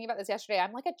was thinking about this yesterday.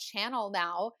 I'm like a channel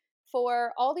now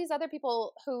for all these other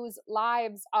people whose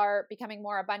lives are becoming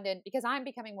more abundant because I'm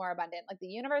becoming more abundant. Like the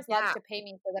universe loves Yeah. to pay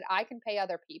me so that I can pay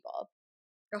other people.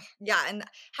 Ugh, yeah, and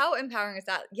how empowering is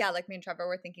that? Yeah, like me and Trevor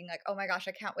were thinking like, "Oh my gosh,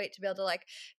 I can't wait to be able to like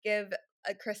give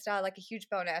Krista like a huge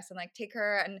bonus and like take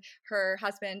her and her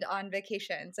husband on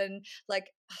vacations." And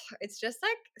like it's just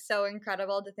like so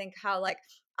incredible to think how like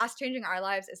us changing our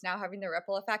lives is now having the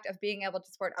ripple effect of being able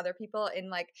to support other people in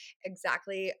like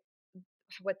exactly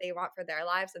what they want for their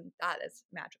lives, and that is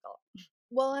magical.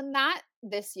 Well, and that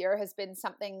this year has been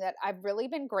something that I've really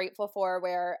been grateful for,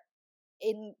 where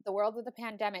in the world of the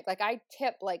pandemic, like I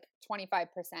tip like 25%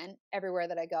 everywhere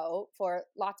that I go for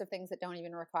lots of things that don't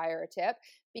even require a tip,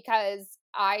 because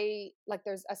I like,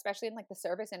 there's, especially in like the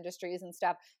service industries and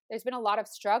stuff, there's been a lot of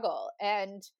struggle,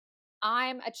 and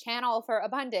I'm a channel for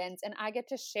abundance and I get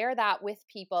to share that with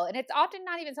people. And it's often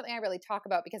not even something I really talk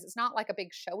about because it's not like a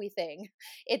big showy thing.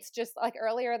 It's just like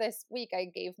earlier this week, I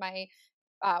gave my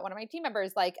one of my team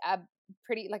members like a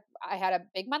pretty, like I had a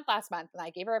big month last month and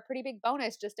I gave her a pretty big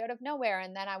bonus just out of nowhere.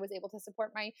 And then I was able to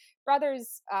support my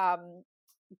brother's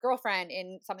girlfriend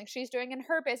in something she's doing in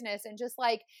her business, and just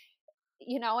like,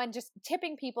 and just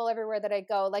tipping people everywhere that I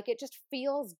go. Like, it just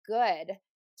feels good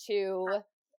to,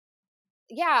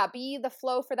 yeah, be the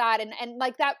flow for that. And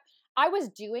like that, I was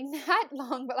doing that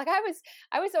long, but like I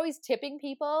was always tipping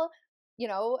people,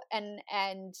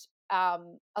 and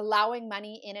allowing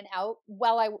money in and out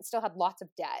while I still had lots of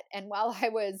debt, and while I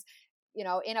was,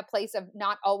 in a place of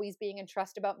not always being in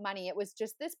trust about money. It was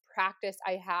just this practice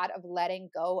I had of letting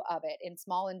go of it in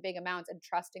small and big amounts and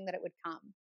trusting that it would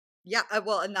come. Yeah,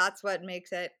 well, and that's what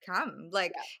makes it come.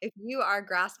 Like, Yeah. if you are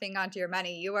grasping onto your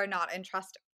money, you are not in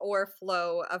trust or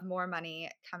flow of more money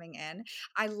coming in.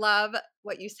 I love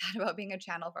what you said about being a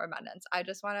channel for abundance. I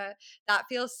just want to, that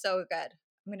feels so good.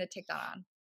 I'm going to take that on.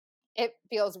 It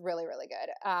feels really, really good.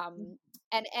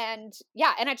 And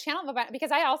yeah, and a channel of event,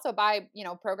 because I also buy,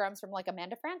 programs from like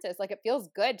Amanda Francis. Like, it feels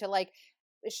good to like,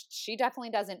 she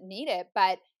definitely doesn't need it,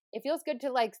 but it feels good to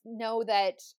like know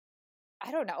that,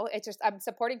 I don't know. It's just, I'm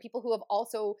supporting people who have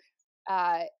also,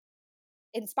 uh,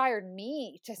 inspired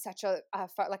me to such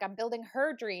like, I'm building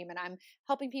her dream, and I'm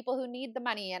helping people who need the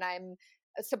money, and I'm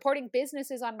supporting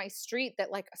businesses on my street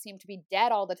that like seem to be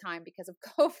dead all the time because of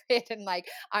COVID. And like,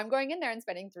 I'm going in there and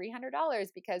spending $300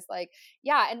 because like,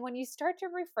 yeah. And when you start to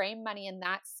reframe money in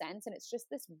that sense, and it's just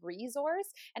this resource,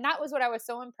 and that was what I was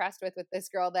so impressed with this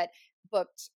girl that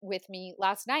booked with me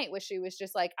last night, was she was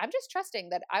just like, I'm just trusting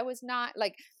that I was not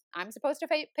like, I'm supposed to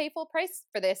pay full price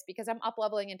for this because I'm up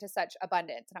leveling into such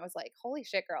abundance. And I was like, holy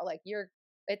shit, girl, like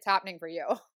it's happening for you.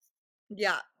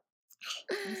 Yeah.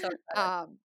 I'm so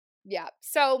excited. Yeah.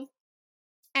 So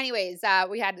anyways,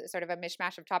 we had sort of a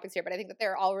mishmash of topics here, but I think that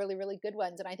they're all really, really good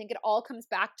ones. And I think it all comes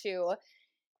back to,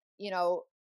 you know,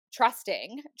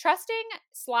 trusting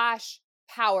slash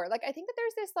power. Like, I think that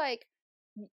there's this like,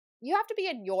 you have to be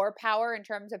in your power in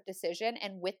terms of decision.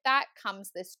 And with that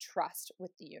comes this trust with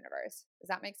the universe. Does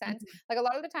that make sense? Mhm. Like, a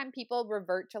lot of the time people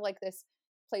revert to like this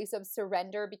place of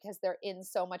surrender because they're in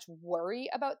so much worry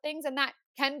about things. And that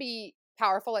can be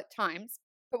powerful at times.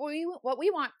 But what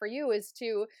we want for you is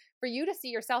for you to see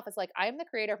yourself as like, I am the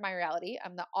creator of my reality.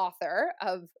 I'm the author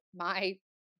of my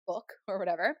book or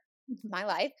whatever, my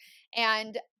life.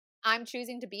 And I'm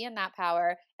choosing to be in that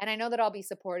power. And I know that I'll be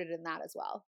supported in that as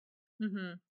well.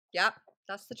 Mhm. Yep,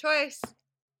 that's the choice.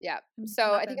 Yeah. Make it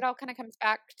So I think happen. it all kind of comes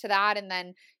back to that. And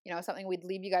then, something we'd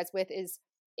leave you guys with is,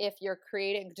 if you're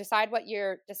decide what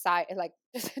you're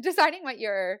deciding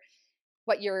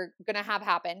what you're going to have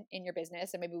happen in your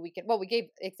business. And maybe we gave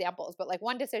examples, but like,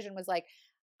 one decision was like,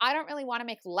 I don't really want to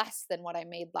make less than what I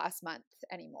made last month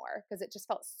anymore, because it just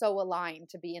felt so aligned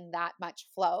to be in that much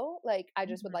flow. Like, I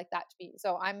just would Mhm. like that to be.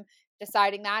 So I'm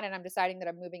deciding that, and I'm deciding that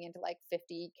I'm moving into like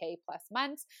 50K plus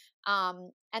months.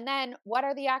 And then what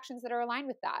are the actions that are aligned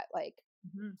with that? Like,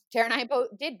 Mhm. Tara and I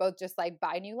both just like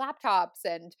buy new laptops,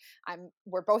 and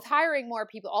we're both hiring more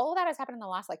people. All of that has happened in the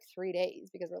last like 3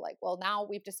 days, because we're like, well, now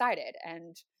we've decided,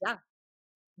 and Yeah,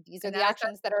 these are and the then I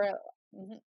said, actions that are.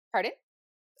 Mhm. Pardon?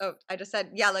 oh, I just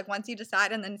said, yeah, like once you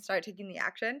decide and then start taking the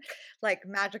action, like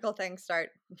magical things start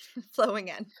flowing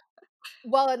in.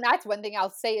 Well, and that's one thing I'll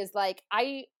say is like,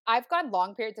 I've gone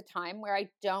long periods of time where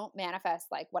I don't manifest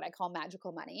like what I call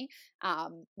magical money,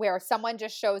 where someone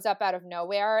just shows up out of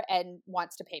nowhere and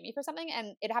wants to pay me for something.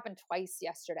 And it happened twice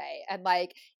yesterday. And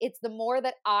like, it's the more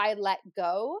that I let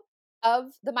go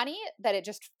of the money, that it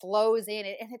just flows in.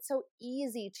 And it's so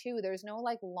easy too. There's no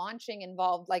like launching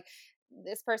involved. Like,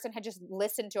 this person had just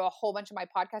listened to a whole bunch of my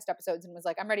podcast episodes and was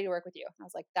like, I'm ready to work with you. I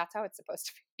was like, that's how it's supposed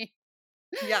to be.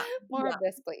 Yeah, More yeah, of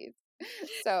this, please.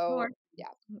 more. So yeah,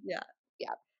 Yeah.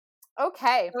 yeah.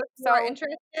 Okay. So if you are So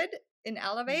interested in mhm,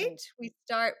 Elevate, we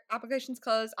start applications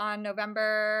close on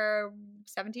November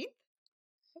 17th.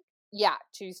 yeah, Yeah,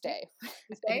 Tuesday. I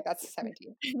Tuesday. think that's the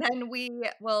 17th. And then we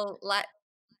will let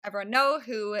everyone know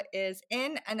who is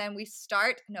in, and then we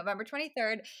start November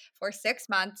 23rd for 6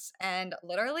 months. And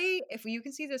literally, if you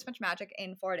can see this much magic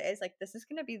in 4 days, like this is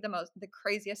going to be the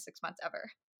craziest 6 months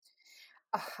ever.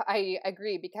 I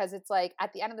agree, because it's like,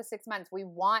 at the end of the 6 months, we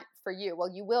want for you, well,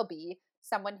 you will be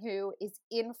someone who is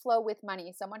in flow with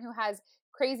money, someone who has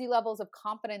crazy levels of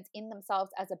confidence in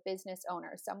themselves as a business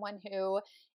owner, someone who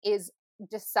is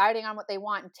deciding on what they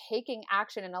want and taking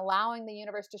action and allowing the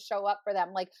universe to show up for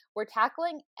them. Like, we're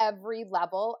tackling every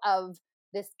level of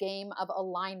this game of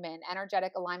alignment,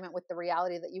 energetic alignment with the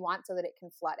reality that you want, so that it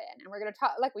can flood in. And we're going to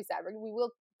talk, like we said, we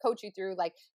will coach you through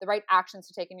like the right actions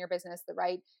to take in your business, the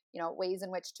right ways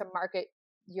in which to market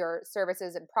your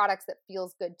services and products that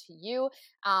feels good to you.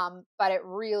 But it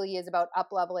really is about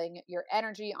up-leveling your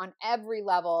energy on every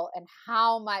level, and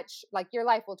how much like your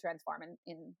life will transform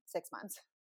in 6 months.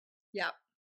 Yep.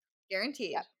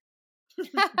 Guaranteed. Yep.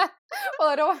 Well,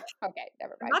 I don't. Okay,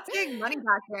 never I'm mind. not saying money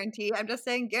back guarantee. I'm just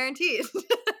saying guaranteed.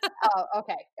 Oh,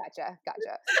 okay, gotcha.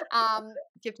 You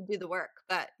have to do the work,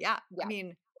 but yeah, Yeah. I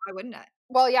mean, why wouldn't it?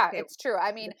 Well, yeah, Okay. it's true.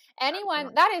 I mean,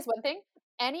 anyone, that is one thing.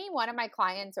 Any one of my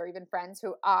clients or even friends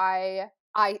who I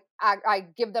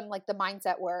give them like the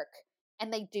mindset work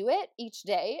and they do it each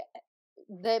day,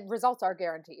 the results are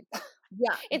guaranteed.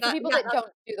 Yeah. It's the people that that's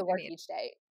don't do the what I work mean. each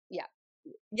day. Yeah.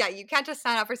 Yeah, you can't just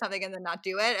sign up for something and then not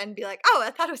do it and be like, oh,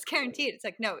 I thought it was guaranteed. It's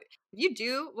like, no, if you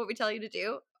do what we tell you to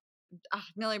do,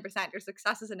 1,000,000%, your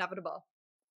success is inevitable.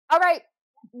 All right.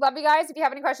 Love you guys. If you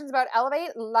have any questions about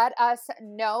Elevate, let us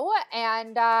know,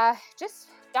 and just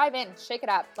dive in, shake it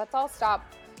up. Let's all stop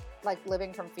like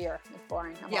living from fear. It's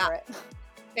boring. I'm over it.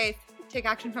 Faith. Take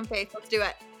action from faith. Let's do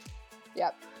it.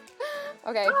 Yep.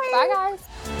 Okay. Bye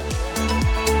guys.